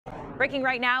Breaking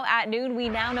right now at noon, we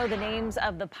now know the names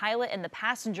of the pilot and the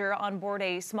passenger on board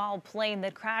a small plane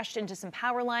that crashed into some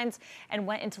power lines and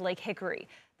went into Lake Hickory.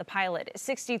 The pilot,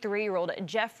 63-year-old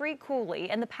Jeffrey Cooley,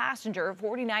 and the passenger,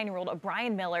 49-year-old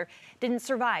Brian Miller, didn't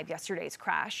survive yesterday's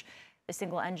crash. The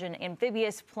single-engine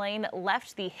amphibious plane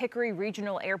left the Hickory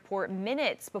Regional Airport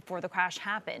minutes before the crash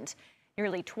happened.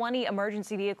 Nearly 20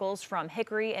 emergency vehicles from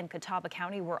Hickory and Catawba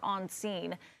County were on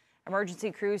scene. Emergency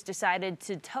crews decided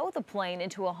to tow the plane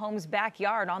into a home's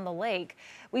backyard on the lake.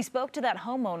 We spoke to that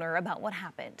homeowner about what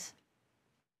happened.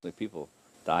 People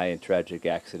die in tragic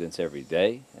accidents every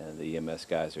day, and the EMS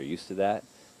guys are used to that.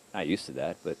 Not used to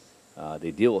that, but they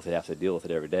deal with it, have to deal with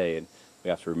it every day. And we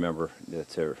have to remember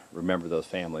those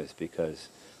families, because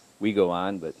we go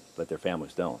on, but their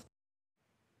families don't.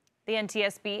 The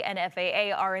NTSB and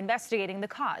FAA are investigating the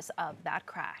cause of that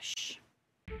crash.